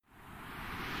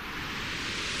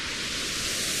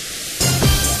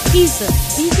He's the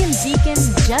Beacon Deacon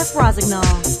Jeff Rosignol.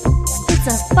 It's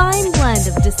a fine blend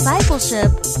of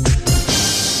discipleship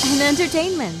and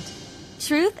entertainment.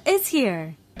 Truth is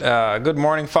here. Good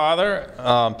morning,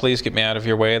 Father. Please get me out of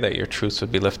your way, that your truths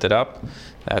would be lifted up,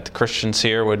 that the Christians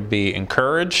here would be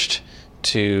encouraged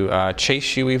to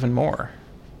chase you even more.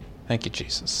 Thank you,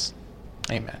 Jesus.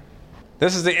 Amen.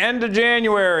 This is the end of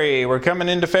January. We're coming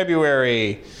into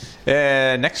February.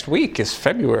 Next week is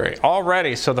February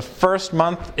already, so the first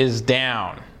month is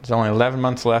down. There's only 11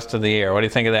 months left of the year. What do you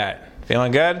think of that?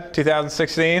 Feeling good?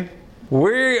 2016?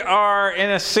 We are in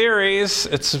a series.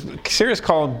 It's a series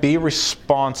called Be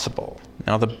Responsible.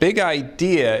 Now, the big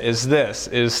idea is this,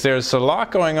 is there's a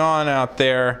lot going on out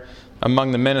there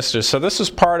among the ministers. So this is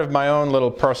part of my own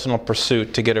little personal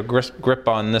pursuit to get a grip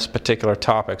on this particular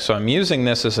topic. So I'm using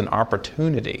this as an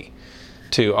opportunity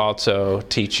to also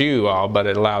teach you all, but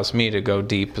it allows me to go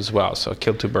deep as well. So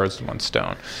kill two birds with one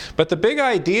stone. But the big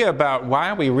idea about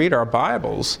why we read our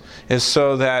Bibles is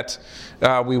so that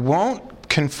we won't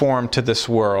conform to this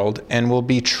world and will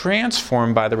be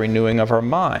transformed by the renewing of our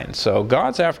mind. So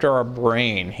God's after our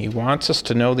brain. He wants us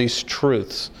to know these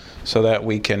truths so that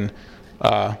we can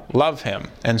love Him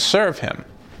and serve Him.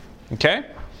 Okay?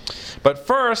 But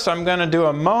first, I'm going to do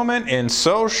a moment in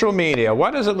social media.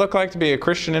 What does it look like to be a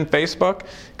Christian in Facebook?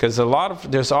 Because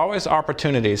there's always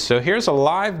opportunities. So here's a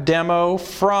live demo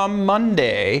from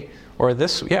Monday,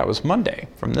 it was Monday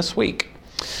from this week.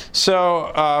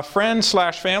 So a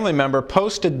friend/family member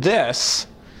posted this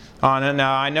on it.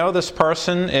 Now I know this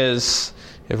person is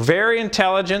very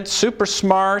intelligent, super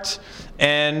smart,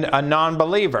 and a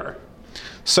non-believer.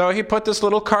 So he put this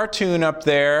little cartoon up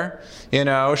there,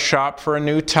 shop for a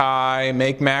new tie,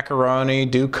 make macaroni,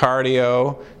 do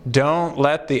cardio, don't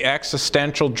let the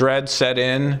existential dread set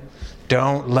in,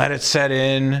 don't let it set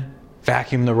in,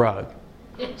 vacuum the rug.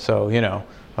 So,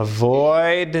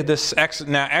 avoid this.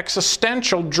 Now,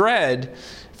 existential dread,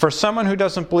 for someone who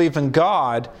doesn't believe in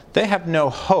God, they have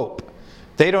no hope.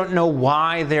 They don't know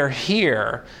why they're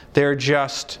here. They're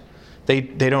just... They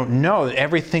don't know.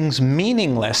 Everything's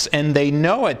meaningless, and they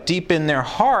know it deep in their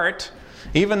heart,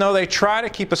 even though they try to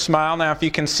keep a smile. Now, if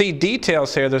you can see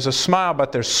details here, there's a smile,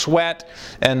 but there's sweat,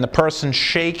 and the person's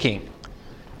shaking.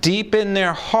 Deep in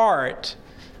their heart,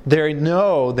 they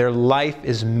know their life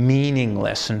is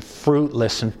meaningless and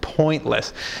fruitless and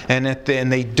pointless, and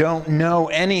they don't know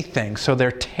anything, so they're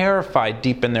terrified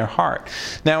deep in their heart.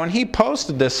 Now, when he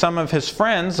posted this, some of his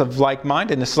friends of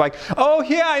like-mindedness like, "Oh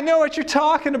yeah, I know what you're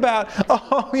talking about.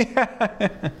 Oh yeah."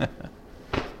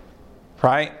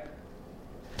 Right?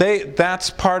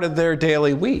 That's part of their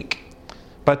daily week.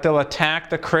 But they'll attack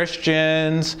the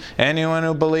Christians, anyone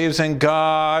who believes in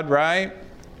God, right?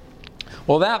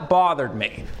 Well, that bothered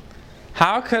me.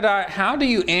 How do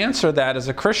you answer that as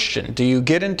a Christian? Do you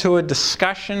get into a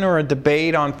discussion or a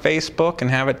debate on Facebook and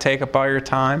have it take up all your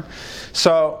time?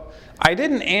 So I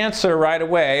didn't answer right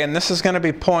away, and this is going to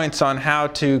be points on how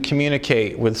to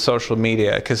communicate with social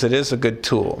media, because it is a good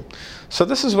tool. So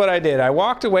this is what I did. I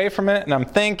walked away from it, and I'm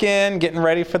thinking, getting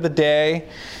ready for the day,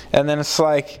 and then it's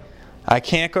like, I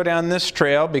can't go down this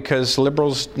trail because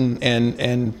liberals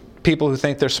and people who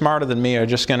think they're smarter than me are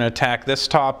just going to attack this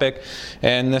topic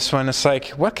and this one. It's like,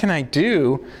 what can I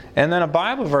do? And then a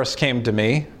Bible verse came to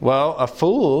me. Well, a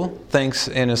fool thinks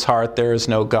in his heart there is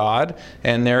no God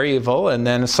and they're evil. And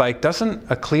then it's like,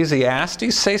 doesn't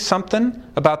Ecclesiastes say something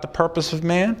about the purpose of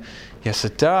man? Yes,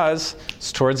 it does.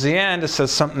 It's towards the end. It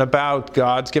says something about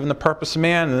God's given the purpose of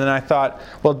man. And then I thought,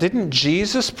 well, didn't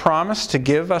Jesus promise to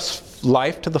give us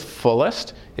life to the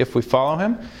fullest if we follow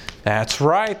Him? That's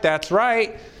right. That's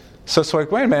right. So it's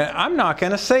like, wait a minute, I'm not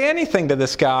going to say anything to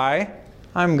this guy.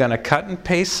 I'm going to cut and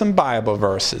paste some Bible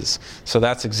verses. So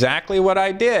that's exactly what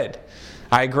I did.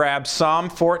 I grabbed Psalm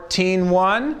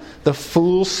 14:1. The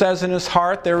fool says in his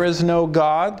heart, there is no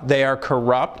God. They are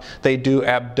corrupt. They do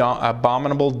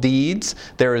abominable deeds.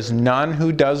 There is none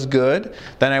who does good.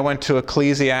 Then I went to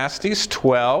Ecclesiastes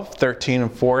 12:13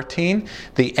 and 14.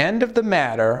 The end of the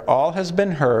matter, all has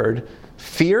been heard.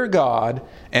 Fear God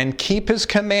and keep His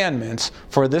commandments,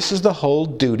 for this is the whole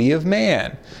duty of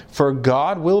man. For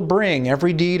God will bring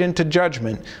every deed into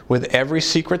judgment with every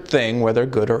secret thing, whether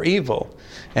good or evil.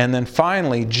 And then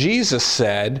finally, Jesus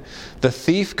said, the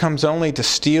thief comes only to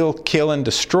steal, kill, and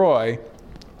destroy.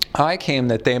 I came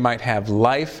that they might have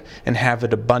life and have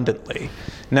it abundantly.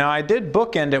 Now, I did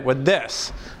bookend it with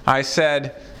this. I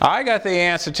said, I got the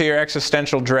answer to your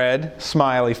existential dread,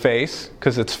 smiley face,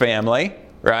 because it's family,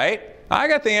 right? I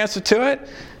got the answer to it.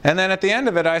 And then at the end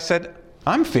of it, I said,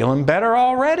 I'm feeling better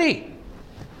already.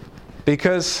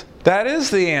 Because that is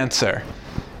the answer.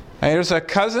 There's a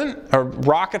cousin, a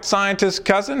rocket scientist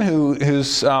cousin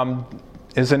who's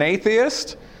is an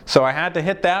atheist. So I had to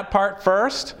hit that part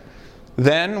first.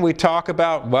 Then we talk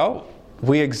about, well,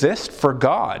 we exist for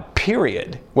God,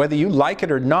 period. Whether you like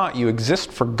it or not, you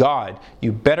exist for God.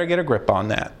 You better get a grip on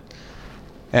that.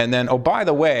 And then, oh, by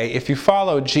the way, if you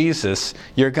follow Jesus,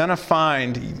 you're going to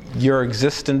find your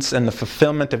existence and the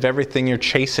fulfillment of everything you're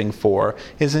chasing for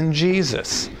is in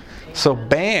Jesus. So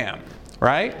bam,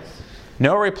 right?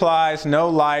 No replies, no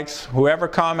likes. Whoever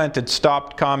commented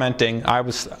stopped commenting. I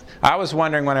was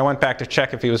wondering when I went back to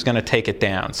check if he was going to take it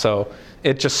down. So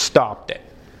it just stopped it,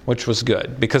 which was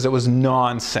good because it was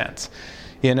nonsense.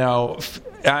 You know,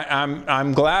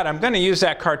 I'm glad. I'm going to use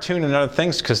that cartoon and other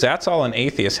things because that's all an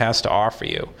atheist has to offer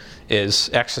you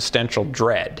is existential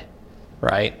dread,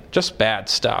 right? Just bad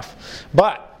stuff.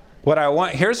 But what I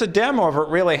want, here's a demo of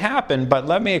it really happened, but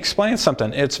let me explain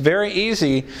something. It's very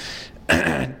easy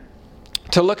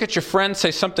to look at your friend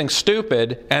say something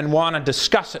stupid and want to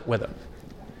discuss it with them.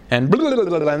 And blah, blah,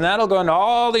 blah, blah, and that'll go into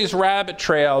all these rabbit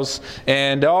trails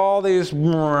and all these...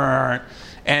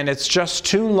 And it's just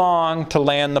too long to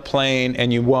land the plane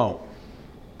and you won't.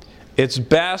 It's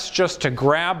best just to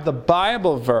grab the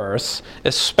Bible verse,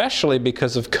 especially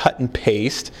because of cut and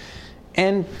paste,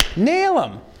 and nail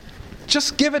them.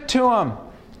 Just give it to them.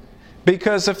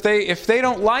 Because if they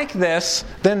don't like this,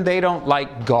 then they don't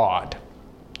like God.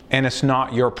 And it's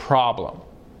not your problem.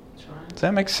 Does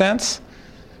that make sense?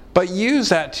 But use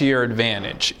that to your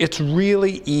advantage. It's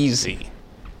really easy.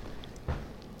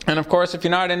 And of course, if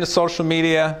you're not into social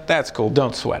media, that's cool.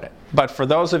 Don't sweat it. But for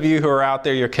those of you who are out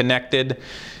there, you're connected,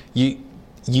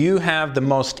 you have the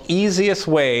most easiest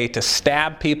way to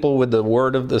stab people with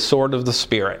the sword of the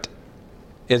Spirit.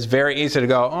 It's very easy to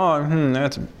go,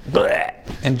 that's bleh,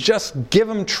 and just give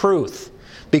them truth.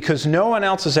 Because no one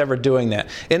else is ever doing that.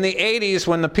 In the 80s,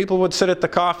 when the people would sit at the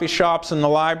coffee shops and the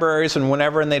libraries and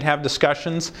whenever, and they'd have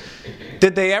discussions,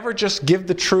 did they ever just give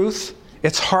the truth?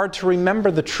 It's hard to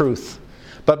remember the truth.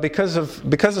 But because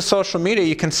of social media,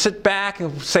 you can sit back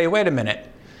and say, wait a minute.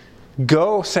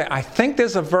 Go say, I think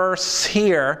there's a verse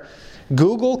here.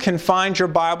 Google can find your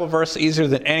Bible verse easier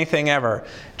than anything ever.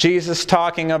 Jesus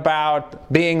talking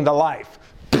about being the life.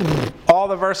 All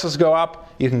the verses go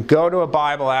up. You can go to a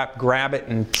Bible app, grab it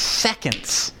in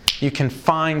seconds. You can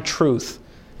find truth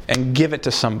and give it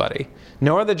to somebody.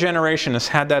 No other generation has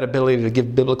had that ability to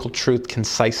give biblical truth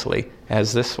concisely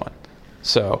as this one.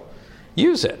 So,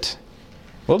 use it.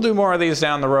 We'll do more of these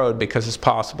down the road because it's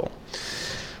possible.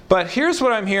 But here's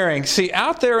what I'm hearing. See,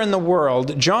 out there in the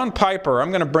world, John Piper, I'm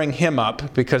going to bring him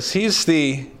up because he's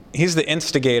the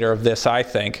instigator of this, I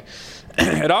think.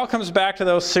 It all comes back to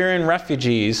those Syrian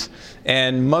refugees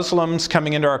and Muslims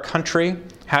coming into our country.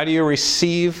 How do you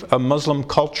receive a Muslim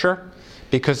culture?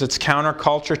 Because it's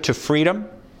counterculture to freedom,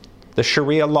 the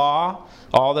Sharia law,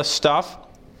 all this stuff.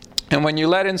 And when you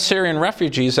let in Syrian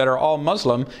refugees that are all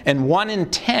Muslim, and 1 in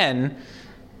 10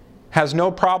 has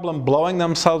no problem blowing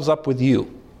themselves up with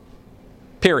you.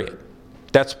 Period.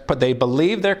 They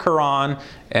believe their Quran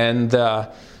and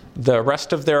the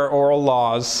rest of their oral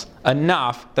laws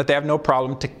enough that they have no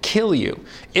problem to kill you.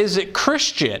 Is it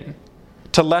Christian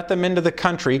to let them into the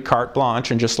country carte blanche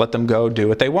and just let them go do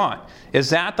what they want? Is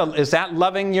that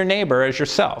loving your neighbor as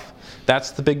yourself?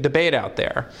 That's the big debate out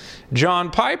there.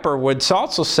 John Piper would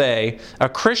also say a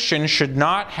Christian should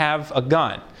not have a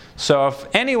gun. So if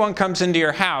anyone comes into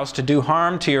your house to do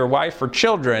harm to your wife or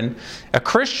children, a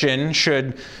Christian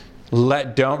should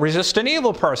don't resist an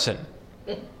evil person.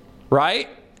 Right?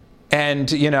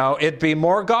 And, it'd be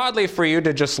more godly for you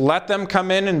to just let them come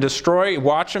in and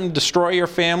watch them destroy your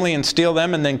family and steal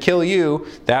them and then kill you.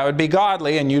 That would be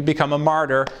godly, and you'd become a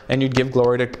martyr and you'd give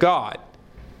glory to God.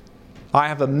 I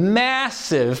have a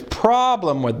massive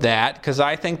problem with that because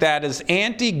I think that is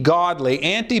anti-godly,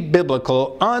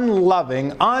 anti-biblical,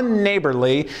 unloving,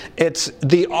 unneighborly. It's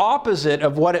the opposite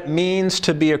of what it means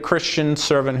to be a Christian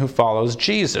servant who follows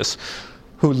Jesus,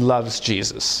 who loves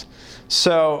Jesus.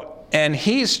 And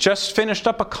he's just finished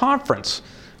up a conference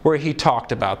where he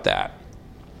talked about that.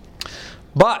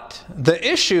 But the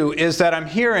issue is that I'm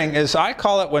hearing is, I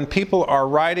call it when people are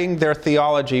writing their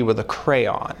theology with a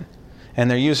crayon. And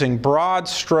they're using broad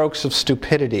strokes of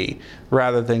stupidity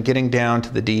rather than getting down to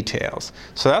the details.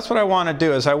 So that's what I want to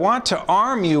do, is I want to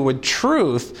arm you with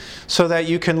truth so that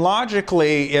you can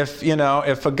logically, if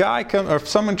a guy or if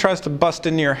someone tries to bust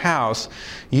into your house,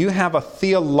 you have a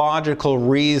theological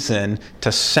reason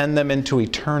to send them into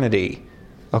eternity,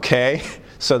 okay?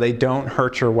 So they don't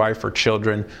hurt your wife or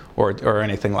children or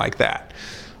anything like that.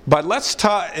 But let's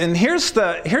talk, and here's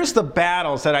the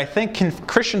battles that I think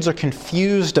Christians are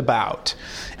confused about.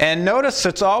 And notice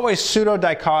it's always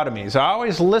pseudo-dichotomies. I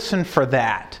always listen for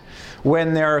that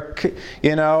when they're,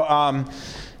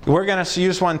 we're going to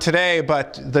use one today,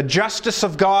 but the justice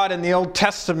of God in the Old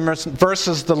Testament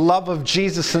versus the love of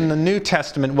Jesus in the New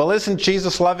Testament. Well, isn't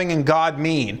Jesus loving and God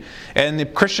mean? And the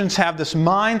Christians have this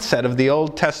mindset of the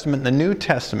Old Testament and the New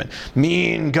Testament.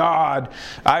 Mean God.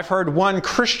 I've heard one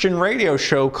Christian radio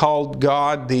show called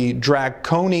God the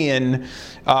draconian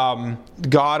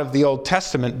God of the Old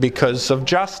Testament because of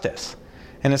justice.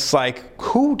 And it's like,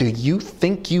 who do you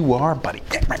think you are, buddy?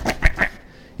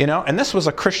 And this was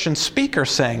a Christian speaker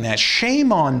saying that.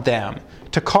 Shame on them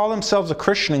to call themselves a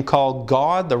Christian and call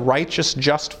God, the righteous,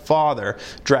 just Father,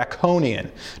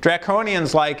 draconian.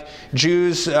 Draconian's like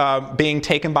Jews being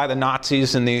taken by the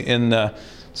Nazis in the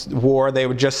war. They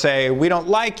would just say, we don't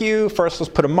like you, first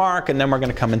let's put a mark, and then we're going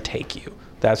to come and take you.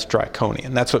 That's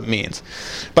draconian. That's what it means.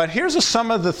 But here's some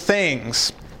of the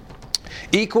things.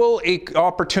 Equal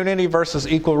opportunity versus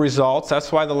equal results.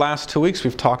 That's why the last 2 weeks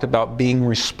we've talked about being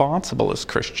responsible as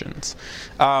Christians.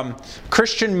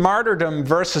 Christian martyrdom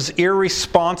versus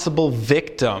irresponsible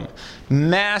victim.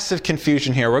 Massive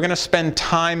confusion here. We're going to spend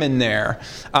time in there.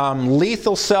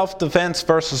 Lethal self-defense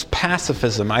versus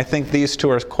pacifism. I think these two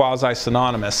are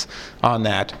quasi-synonymous on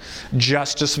that.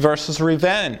 Justice versus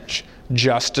revenge.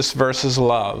 Justice versus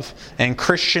love. And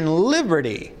Christian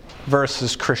liberty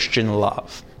versus Christian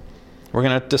love. We're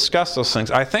going to discuss those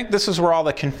things. I think this is where all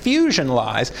the confusion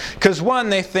lies. Because one,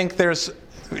 they think there's,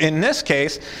 in this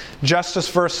case, justice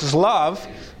versus love.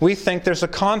 We think there's a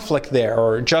conflict there.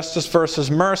 Or justice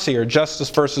versus mercy. Or justice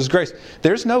versus grace.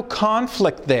 There's no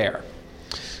conflict there.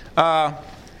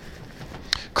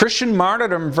 Christian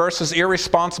martyrdom versus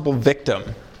irresponsible victim.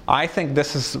 I think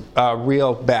this is a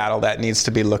real battle that needs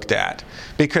to be looked at.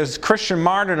 Because Christian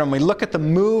martyrdom, we look at the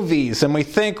movies and we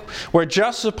think we're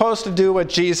just supposed to do what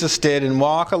Jesus did and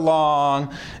walk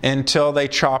along until they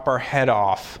chop our head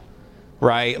off.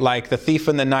 Right? Like the Thief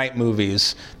in the Night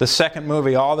movies. The second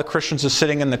movie, all the Christians are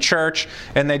sitting in the church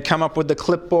and they'd come up with the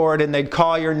clipboard and they'd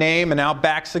call your name and out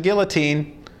backs the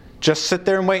guillotine. Just sit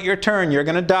there and wait your turn. You're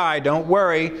going to die. Don't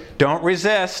worry. Don't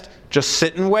resist. Just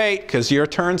sit and wait because your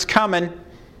turn's coming.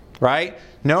 Right?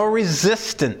 No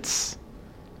resistance.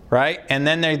 Right? And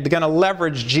then they're going to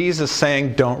leverage Jesus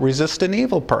saying, don't resist an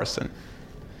evil person.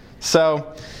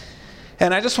 So,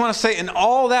 and I just want to say, in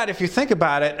all that, if you think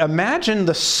about it, imagine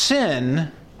the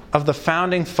sin of the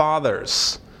founding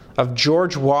fathers, of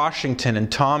George Washington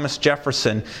and Thomas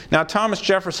Jefferson. Now, Thomas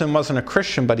Jefferson wasn't a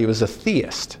Christian, but he was a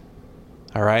theist.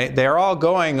 All right? They're all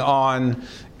going on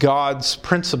God's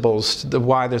principles,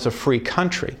 why there's a free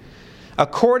country.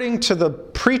 According to the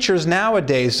preachers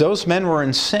nowadays, those men were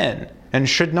in sin and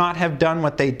should not have done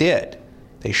what they did.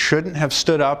 They shouldn't have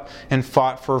stood up and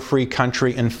fought for a free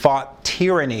country and fought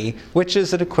tyranny, which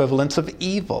is an equivalence of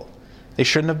evil. They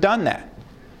shouldn't have done that.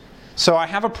 So I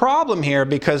have a problem here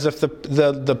because if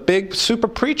the big super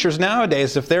preachers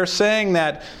nowadays, if they're saying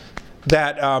that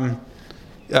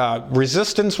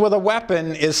resistance with a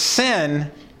weapon is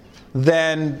sin,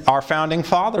 then our founding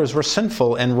fathers were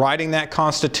sinful, and writing that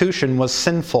Constitution was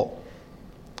sinful.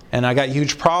 And I got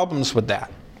huge problems with that.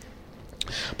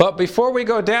 But before we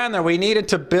go down there, we needed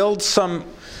to build some...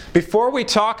 Before we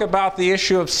talk about the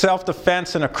issue of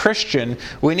self-defense in a Christian,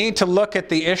 we need to look at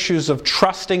the issues of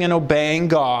trusting and obeying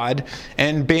God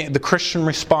and the Christian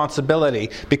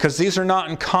responsibility, because these are not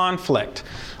in conflict.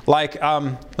 Like,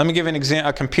 let me give you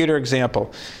a computer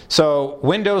example. So,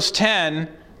 Windows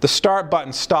 10... the start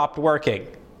button stopped working.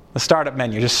 The startup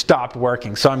menu just stopped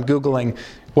working. So I'm Googling,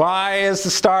 why is the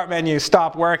start menu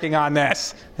stopped working on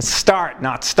this? It's start,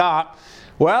 not stop.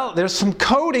 Well, there's some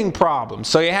coding problems.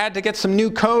 So you had to get some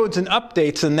new codes and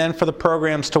updates and then for the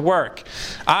programs to work.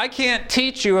 I can't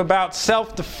teach you about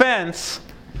self-defense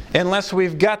unless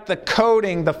we've got the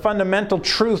coding, the fundamental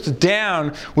truths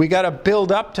down. We got to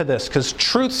build up to this because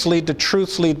truths lead to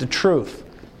truths lead to truth.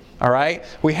 All right?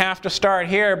 We have to start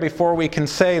here before we can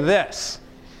say this.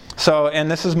 So, and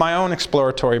this is my own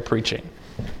exploratory preaching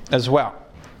as well.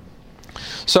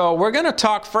 So we're going to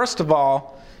talk, first of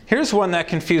all, here's one that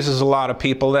confuses a lot of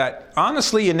people that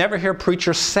honestly you never hear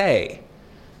preachers say.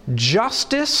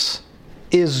 Justice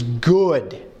is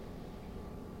good.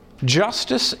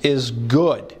 Justice is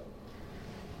good.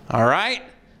 All right?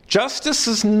 Justice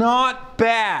is not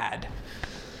bad.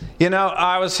 You know,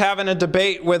 I was having a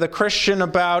debate with a Christian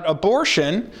about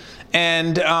abortion,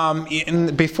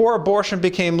 And before abortion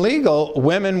became legal,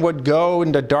 women would go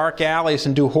into dark alleys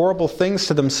and do horrible things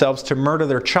to themselves to murder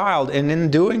their child, and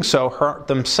in doing so hurt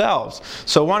themselves.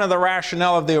 So one of the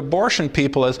rationale of the abortion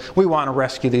people is, we want to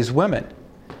rescue these women.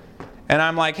 And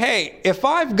I'm like, hey, if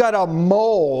I've got a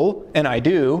mole, and I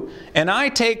do, and I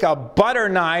take a butter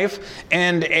knife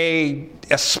and a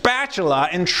spatula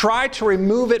and try to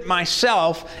remove it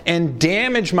myself and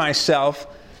damage myself,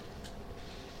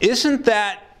 isn't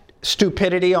that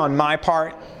stupidity on my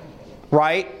part,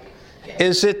 right?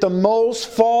 Is it the mole's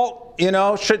fault?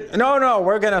 No,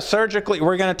 we're going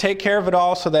to take care of it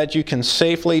all so that you can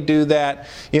safely do that.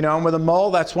 And with a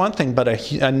mole, that's one thing, but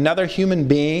another human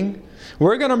being,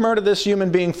 we're going to murder this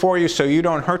human being for you so you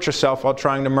don't hurt yourself while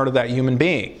trying to murder that human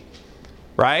being,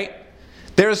 right?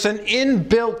 There's an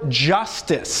inbuilt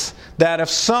justice that if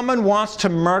someone wants to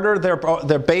murder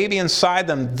their baby inside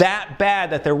them that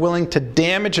bad that they're willing to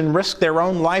damage and risk their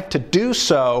own life to do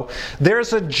so,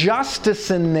 there's a justice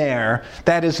in there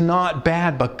that is not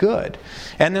bad but good.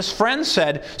 And this friend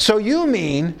said, so you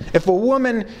mean if a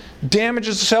woman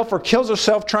damages herself or kills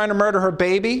herself trying to murder her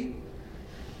baby,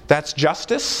 that's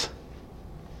justice?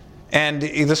 And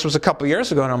this was a couple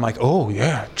years ago, and I'm like, oh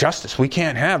yeah, justice. We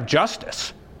can't have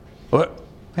justice. What?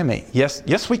 Wait a minute.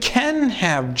 Yes, we can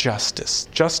have justice.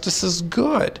 Justice is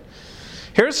good.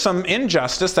 Here's some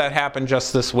injustice that happened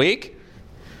just this week.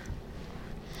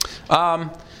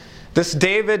 This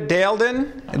David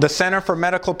Daleiden, the Center for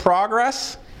Medical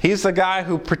Progress, he's the guy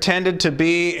who pretended to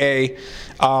be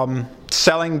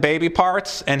selling baby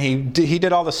parts, and he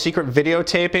did all the secret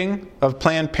videotaping of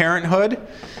Planned Parenthood.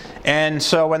 And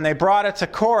so when they brought it to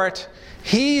court,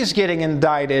 he's getting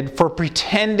indicted for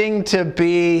pretending to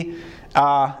be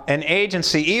an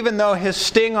agency, even though his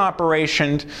sting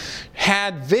operation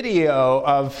had video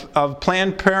of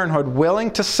Planned Parenthood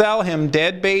willing to sell him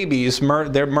dead babies,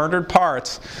 their murdered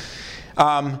parts.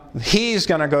 He's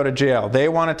going to go to jail. They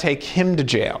want to take him to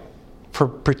jail for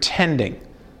pretending,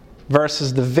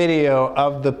 versus the video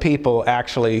of the people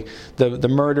actually, the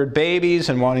murdered babies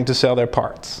and wanting to sell their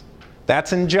parts.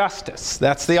 That's injustice.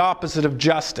 That's the opposite of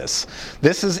justice.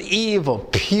 This is evil,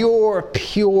 pure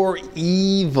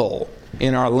evil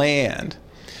in our land.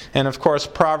 And of course,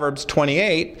 Proverbs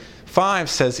 28:5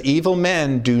 says, evil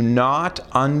men do not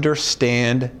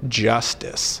understand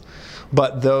justice,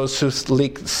 but those who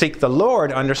seek the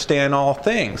Lord understand all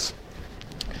things.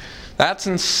 That's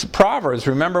in Proverbs.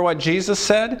 Remember what Jesus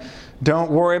said?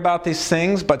 Don't worry about these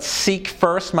things, but seek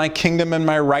first my kingdom and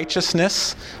my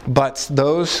righteousness. But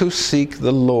those who seek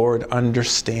the Lord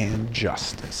understand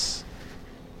justice.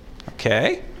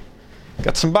 Okay?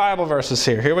 Got some Bible verses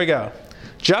here. Here we go.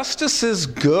 Justice is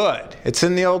good. It's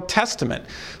in the Old Testament.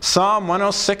 Psalm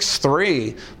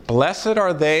 106:3. Blessed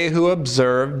are they who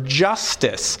observe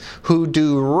justice, who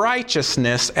do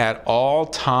righteousness at all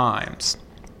times.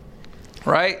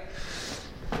 Right?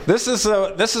 This is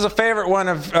a favorite one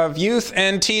of youth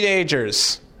and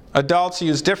teenagers. Adults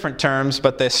use different terms,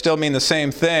 but they still mean the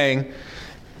same thing.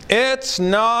 It's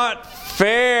not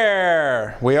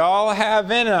fair. We all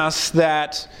have in us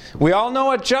that we all know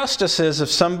what justice is if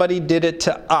somebody did it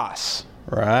to us,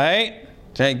 right?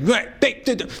 Saying,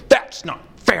 that's not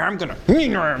fair. I'm going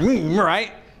to,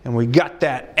 right? And we got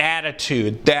that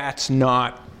attitude. That's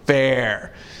not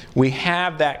fair. We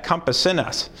have that compass in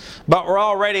us. But we're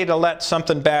all ready to let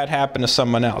something bad happen to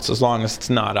someone else as long as it's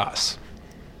not us.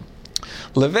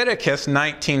 Leviticus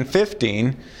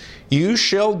 19:15, you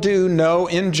shall do no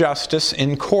injustice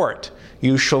in court.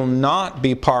 You shall not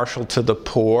be partial to the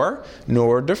poor,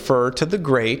 nor defer to the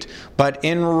great, but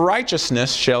in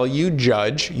righteousness shall you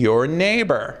judge your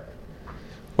neighbor.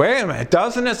 Wait a minute,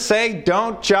 doesn't it say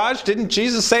don't judge? Didn't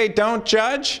Jesus say don't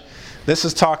judge? This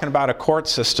is talking about a court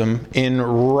system. In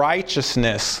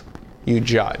righteousness you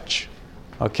judge.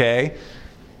 Okay?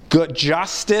 Good.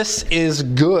 Justice is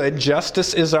good.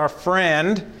 Justice is our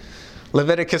friend.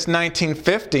 Leviticus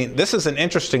 19:15. This is an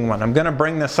interesting one. I'm going to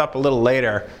bring this up a little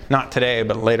later. Not today,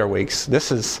 but later weeks.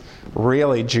 This is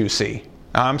really juicy.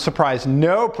 I'm surprised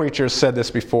no preacher said this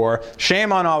before.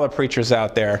 Shame on all the preachers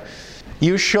out there.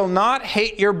 You shall not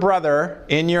hate your brother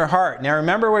in your heart. Now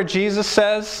remember where Jesus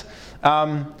says,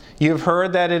 you've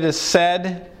heard that it is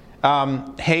said,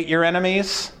 hate your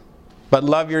enemies, but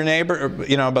love your neighbor,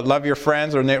 but love your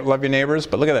friends or love your neighbors.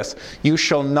 But look at this. You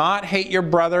shall not hate your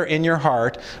brother in your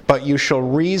heart, but you shall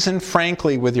reason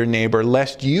frankly with your neighbor,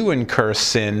 lest you incur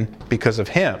sin because of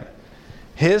him.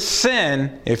 His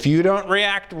sin, if you don't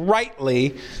react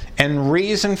rightly and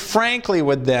reason frankly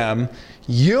with them,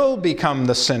 you'll become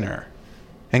the sinner.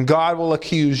 And God will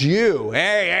accuse you.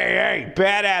 Hey,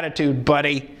 bad attitude,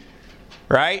 buddy.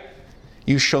 Right?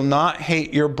 You shall not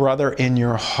hate your brother in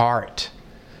your heart.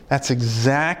 That's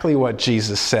exactly what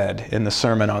Jesus said in the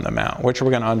Sermon on the Mount, which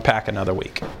we're going to unpack another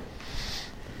week.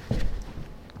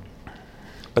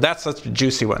 But that's such a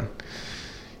juicy one.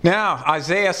 Now,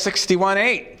 Isaiah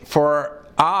 61:8. For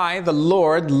I, the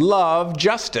Lord, love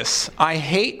justice. I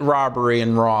hate robbery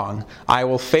and wrong. I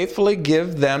will faithfully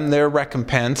give them their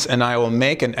recompense, and I will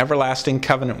make an everlasting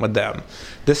covenant with them.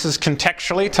 This is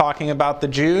contextually talking about the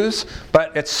Jews,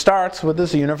 but it starts with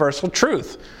this universal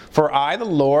truth. For I, the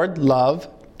Lord, love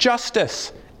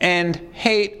justice and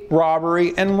hate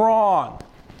robbery and wrong.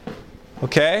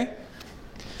 Okay?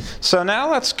 So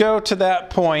now let's go to that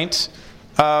point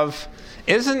of,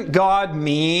 isn't God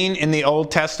mean in the Old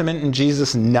Testament and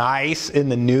Jesus nice in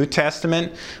the New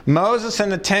Testament? Moses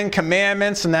and the Ten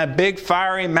Commandments and that big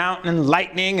fiery mountain and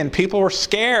lightning, and people were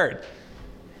scared,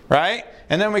 right?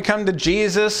 And then we come to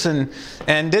Jesus, and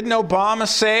didn't Obama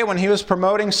say when he was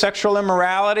promoting sexual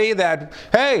immorality that,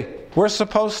 hey, we're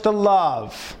supposed to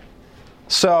love.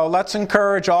 So let's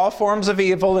encourage all forms of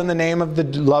evil in the name of the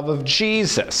love of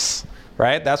Jesus,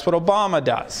 right? That's what Obama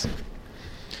does.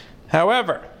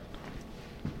 However,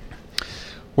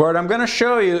 what I'm going to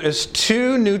show you is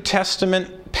 2 New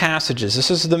Testament passages. This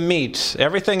is the meat.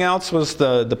 Everything else was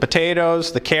the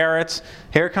potatoes, the carrots.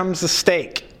 Here comes the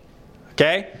steak.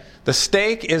 Okay? The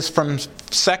steak is from 2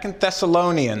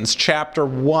 Thessalonians chapter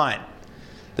 1.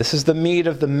 This is the meat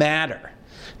of the matter.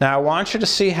 Now I want you to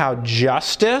see how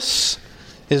justice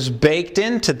is baked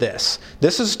into this.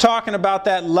 This is talking about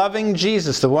that loving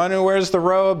Jesus, the one who wears the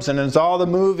robes and is all the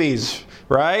movies,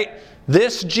 right?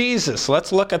 This Jesus,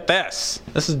 let's look at this.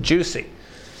 This is juicy.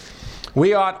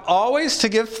 We ought always to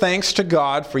give thanks to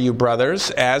God for you, brothers,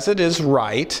 as it is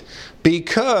right,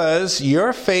 because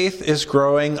your faith is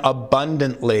growing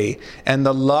abundantly, and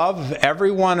the love of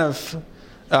every one of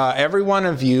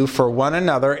you for one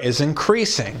another is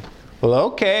increasing. Well,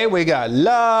 okay, we got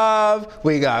love,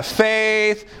 we got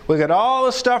faith, we got all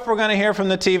the stuff we're going to hear from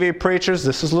the TV preachers.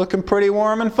 This is looking pretty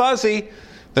warm and fuzzy.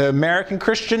 The American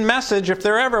Christian message, if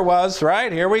there ever was,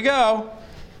 right? Here we go.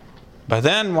 But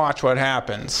then watch what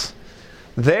happens.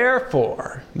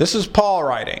 Therefore, this is Paul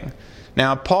writing.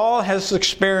 Now, Paul has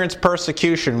experienced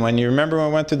persecution. When you remember when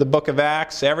we went through the book of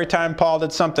Acts, every time Paul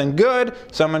did something good,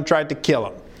 someone tried to kill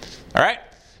him. All right?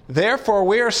 Therefore,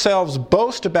 we ourselves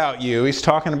boast about you, he's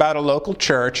talking about a local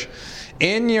church,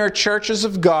 in your churches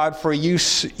of God for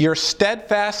your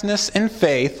steadfastness in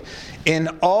faith, in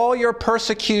all your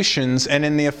persecutions and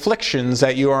in the afflictions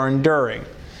that you are enduring.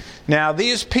 Now,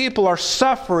 these people are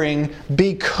suffering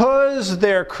because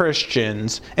they're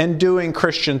Christians and doing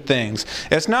Christian things.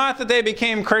 It's not that they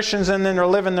became Christians and then they're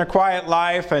living their quiet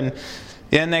life and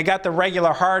they got the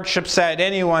regular hardships that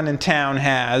anyone in town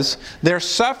has. They're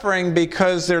suffering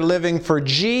because they're living for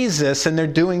Jesus and they're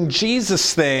doing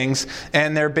Jesus things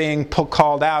and they're being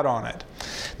called out on it.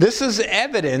 This is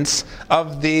evidence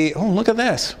of the, oh, look at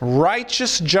this,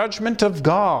 righteous judgment of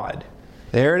God.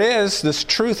 There it is, this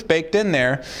truth baked in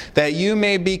there, that you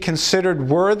may be considered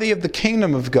worthy of the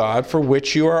kingdom of God for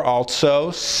which you are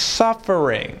also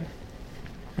suffering.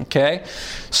 Okay?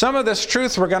 Some of this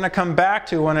truth we're going to come back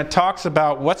to when it talks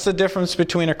about what's the difference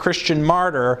between a Christian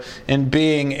martyr and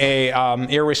being a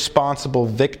irresponsible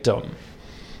victim.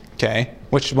 Okay?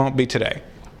 Which won't be today.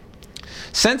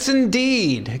 Since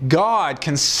indeed God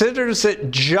considers it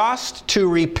just to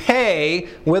repay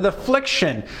with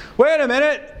affliction. Wait a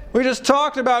minute. We just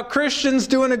talked about Christians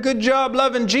doing a good job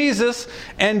loving Jesus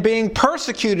and being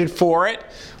persecuted for it.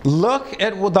 Look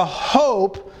at the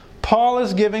hope Paul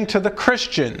is giving to the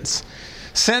Christians.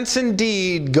 Since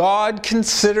indeed God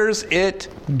considers it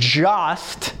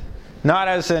just, not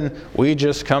as in we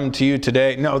just come to you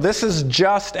today. No, this is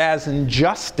just as in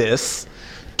justice,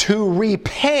 to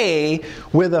repay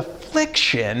with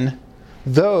affliction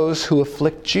those who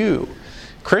afflict you.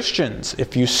 Christians,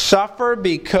 if you suffer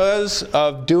because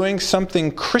of doing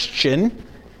something Christian,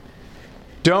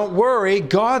 don't worry,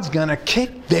 God's going to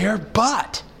kick their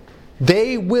butt.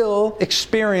 They will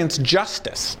experience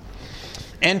justice.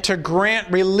 And to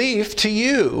grant relief to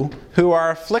you who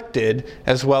are afflicted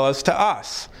as well as to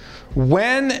us.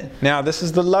 Now this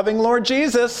is the loving Lord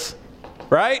Jesus,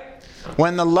 right?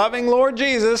 When the loving Lord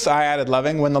Jesus, I added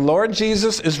loving, when the Lord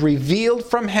Jesus is revealed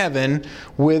from heaven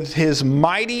with his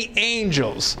mighty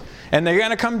angels, and they're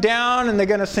going to come down and they're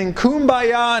going to sing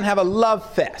Kumbaya and have a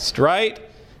love fest, right?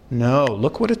 No,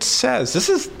 look what it says. This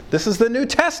is the New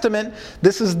Testament.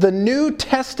 This is the New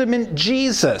Testament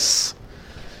Jesus.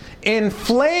 In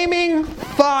flaming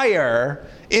fire,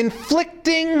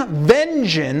 inflicting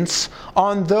vengeance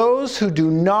on those who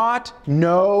do not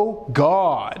know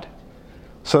God.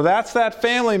 So that's that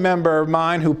family member of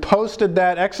mine who posted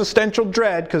that existential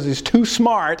dread because he's too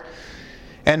smart.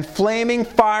 And flaming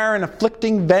fire and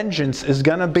afflicting vengeance is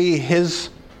going to be his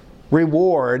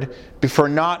reward for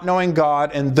not knowing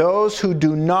God, and those who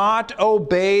do not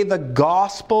obey the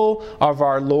gospel of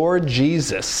our Lord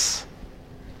Jesus.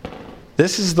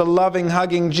 This is the loving,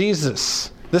 hugging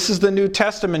Jesus. This is the New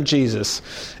Testament Jesus.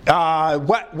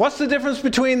 What's the difference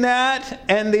between that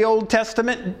and the Old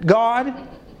Testament God?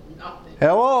 Nothing.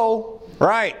 Hello?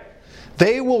 Right.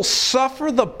 They will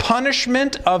suffer the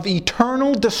punishment of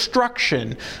eternal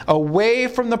destruction away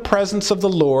from the presence of the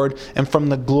Lord and from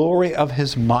the glory of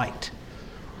His might.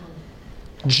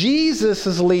 Jesus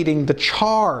is leading the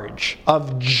charge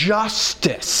of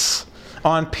justice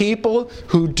on people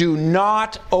who do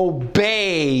not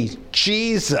obey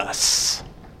Jesus.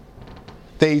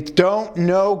 They don't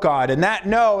know God. And that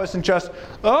no isn't just,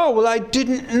 oh, well, I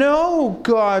didn't know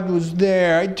God was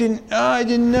there. I didn't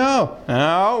know.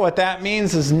 No, what that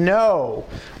means is no.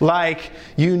 Like,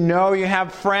 you know you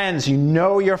have friends. You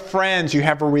know your friends. You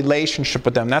have a relationship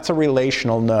with them. That's a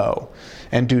relational no.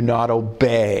 And do not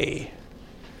obey.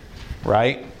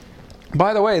 Right?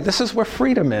 By the way, this is where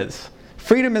freedom is.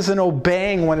 Freedom is in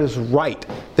obeying what is right.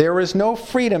 There is no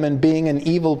freedom in being an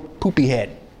evil poopy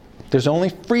head. There's only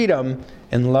freedom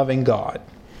in loving God.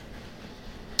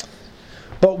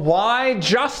 But why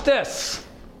justice?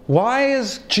 Why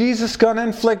is Jesus going to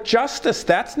inflict justice?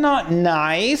 That's not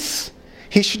nice.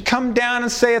 He should come down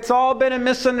and say, it's all been a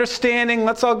misunderstanding.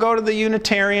 Let's all go to the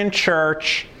Unitarian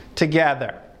Church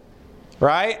together.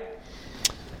 Right?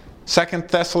 2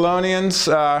 Thessalonians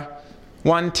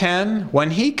 1:10.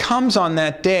 When He comes on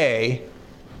that day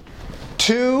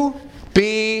to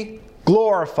be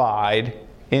glorified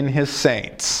in His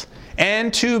saints,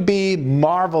 and to be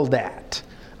marveled at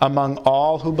among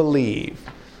all who believe.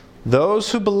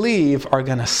 Those who believe are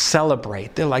going to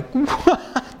celebrate. They're like,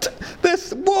 what?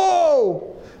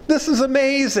 Whoa! This is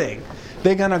amazing.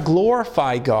 They're going to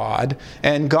glorify God,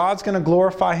 and God's going to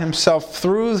glorify Himself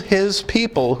through His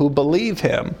people who believe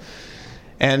Him.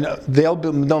 And they'll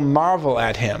marvel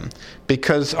at Him,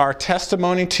 because our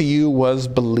testimony to you was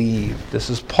believed. This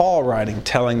is Paul writing,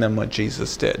 telling them what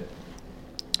Jesus did.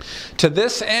 To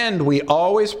this end, we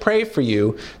always pray for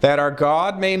you, that our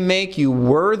God may make you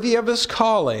worthy of His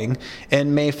calling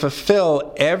and may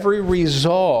fulfill every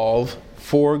resolve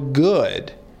for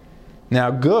good. Now,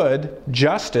 good,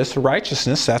 justice,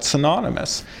 righteousness, that's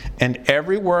synonymous. And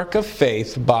every work of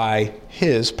faith by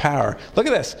His power. Look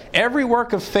at this. Every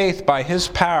work of faith by His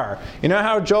power. You know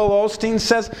how Joel Osteen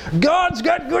says, God's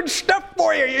got good stuff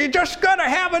for you. You just got to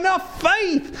have enough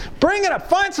faith. Bring it up.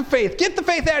 Find some faith. Get the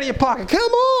faith out of your pocket. Come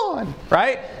on.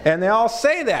 Right? And they all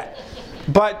say that.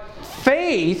 But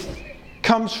faith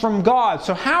comes from God.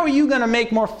 So how are you going to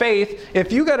make more faith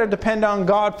if you got to depend on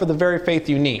God for the very faith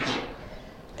you need?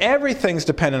 Everything's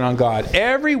dependent on God.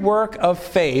 Every work of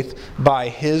faith by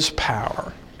His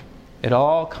power. It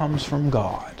all comes from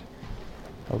God.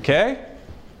 Okay?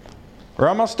 We're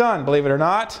almost done, believe it or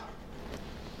not.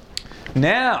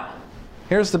 Now,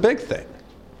 here's the big thing.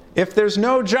 If there's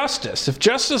no justice, if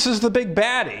justice is the big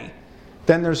baddie,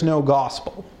 then there's no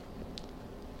gospel.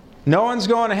 No one's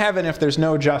going to heaven if there's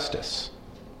no justice.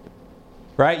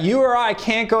 Right? You or I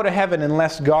can't go to heaven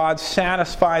unless God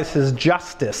satisfies His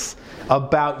justice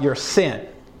about your sin.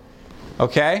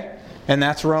 Okay? And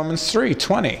that's Romans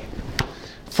 3:20.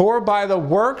 For by the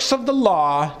works of the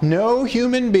law, no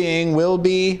human being will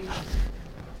be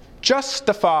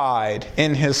justified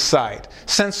in his sight,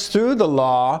 since through the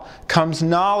law comes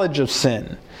knowledge of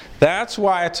sin. That's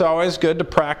why it's always good to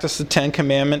practice the 10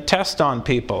 Commandment test on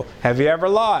people. Have you ever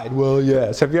lied? Well,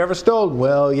 yes. Have you ever stolen?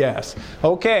 Well, yes.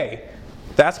 Okay.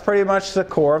 That's pretty much the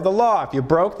core of the law. If you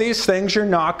broke these things, you're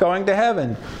not going to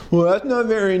heaven. Well, that's not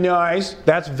very nice.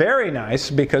 That's very nice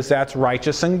because that's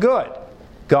righteous and good.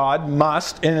 God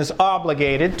must and is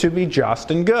obligated to be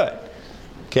just and good.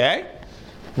 Okay?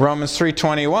 Romans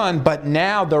 3:21. But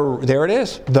now, there it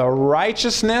is. The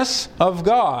righteousness of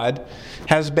God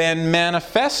has been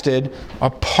manifested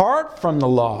apart from the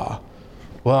law.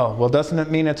 Well, doesn't it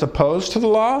mean it's opposed to the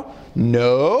law?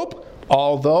 Nope.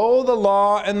 Although the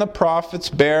law and the prophets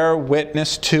bear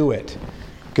witness to it,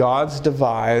 God's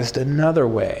devised another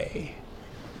way.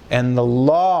 And the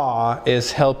law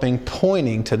is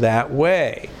pointing to that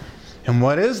way. And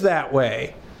what is that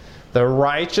way? The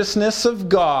righteousness of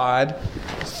God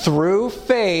through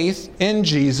faith in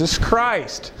Jesus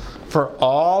Christ. For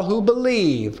all who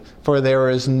believe, for there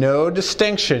is no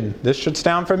distinction. This should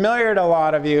sound familiar to a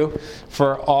lot of you.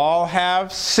 For all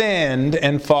have sinned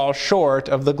and fall short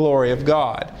of the glory of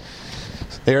God.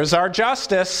 There's our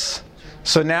justice.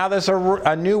 So now there's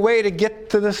a new way to get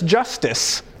to this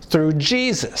justice through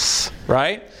Jesus,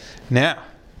 right? Now,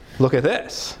 look at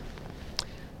this.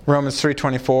 Romans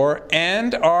 3:24,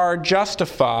 and are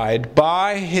justified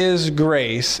by His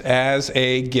grace as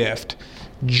a gift.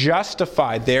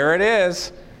 Justified. There it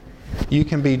is. You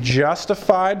can be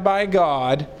justified by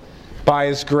God, by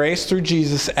His grace through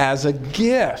Jesus as a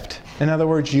gift. In other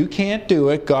words, you can't do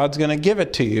it. God's going to give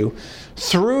it to you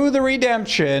through the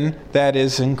redemption that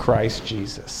is in Christ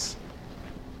Jesus.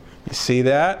 You see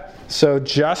that? So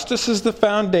justice is the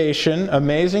foundation.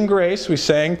 Amazing grace, we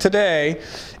sang today,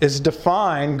 is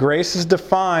defined. Grace is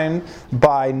defined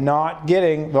by not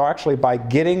getting, well, actually by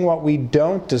getting what we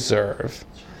don't deserve.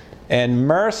 And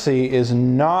mercy is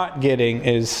not getting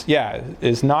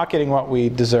what we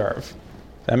deserve.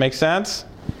 That make sense?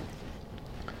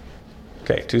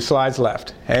 Okay, 2 slides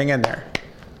left. Hang in there.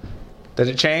 Did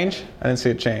it change? I didn't see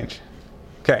it change.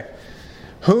 Okay.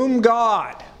 Whom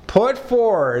God put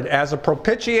forward as a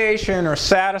propitiation or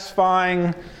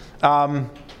satisfying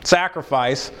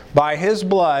sacrifice by His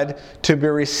blood to be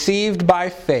received by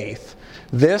faith.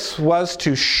 This was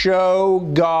to show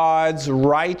God's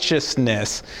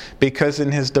righteousness, because in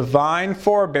His divine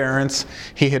forbearance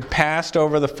He had passed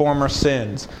over the former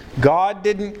sins. God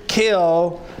didn't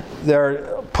kill,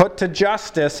 put to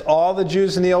justice all the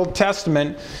Jews in the Old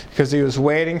Testament because He was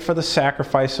waiting for the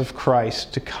sacrifice of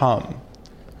Christ to come.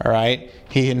 All right?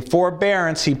 In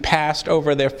forbearance, He passed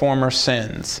over their former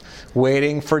sins,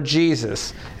 waiting for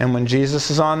Jesus. And when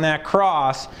Jesus is on that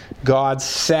cross, God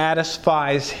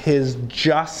satisfies His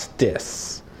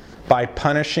justice by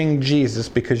punishing Jesus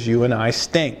because you and I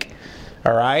stink.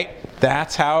 All right?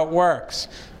 That's how it works.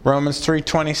 Romans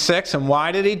 3:26. And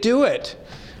why did He do it?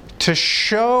 To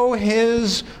show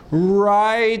His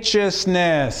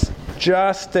righteousness,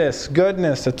 justice,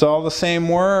 goodness, it's all the same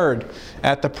word,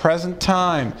 at the present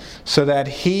time, so that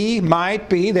He might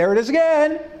be, there it is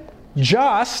again,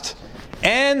 just,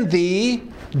 and the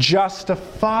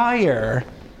justifier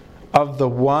of the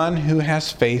one who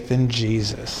has faith in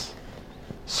Jesus.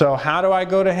 So how do I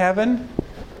go to heaven?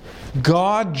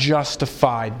 God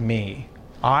justified me.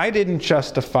 I didn't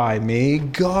justify me.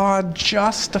 God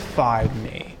justified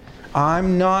me.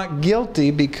 I'm not guilty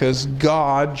because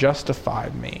God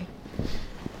justified me.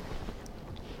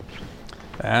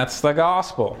 That's the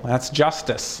gospel. That's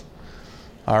justice.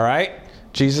 All right?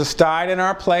 Jesus died in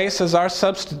our place as our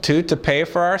substitute to pay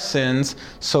for our sins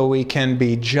so we can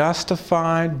be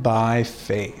justified by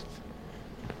faith.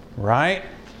 Right?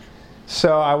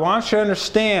 So I want you to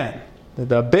understand that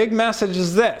the big message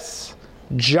is this.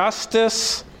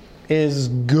 Justice is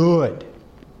good.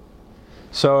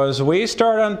 So as we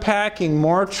start unpacking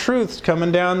more truths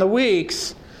coming down the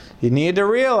weeks, you need to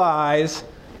realize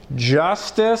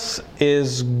justice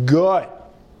is good.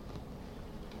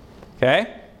 Okay?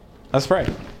 Let's pray.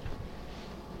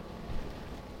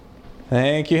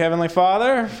 Thank you, Heavenly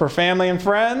Father, for family and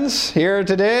friends here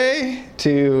today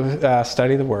to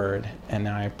study the Word. And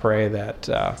I pray that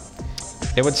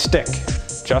it would stick.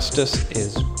 Justice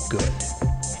is good.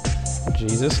 In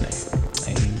Jesus' name,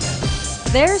 amen.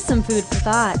 There's some food for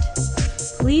thought.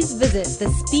 Please visit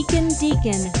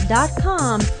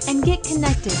thespeakindeacon.com and get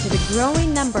connected to the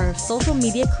growing number of social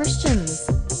media Christians.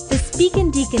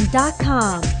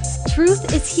 Thespeakindeacon.com.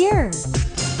 Truth is here.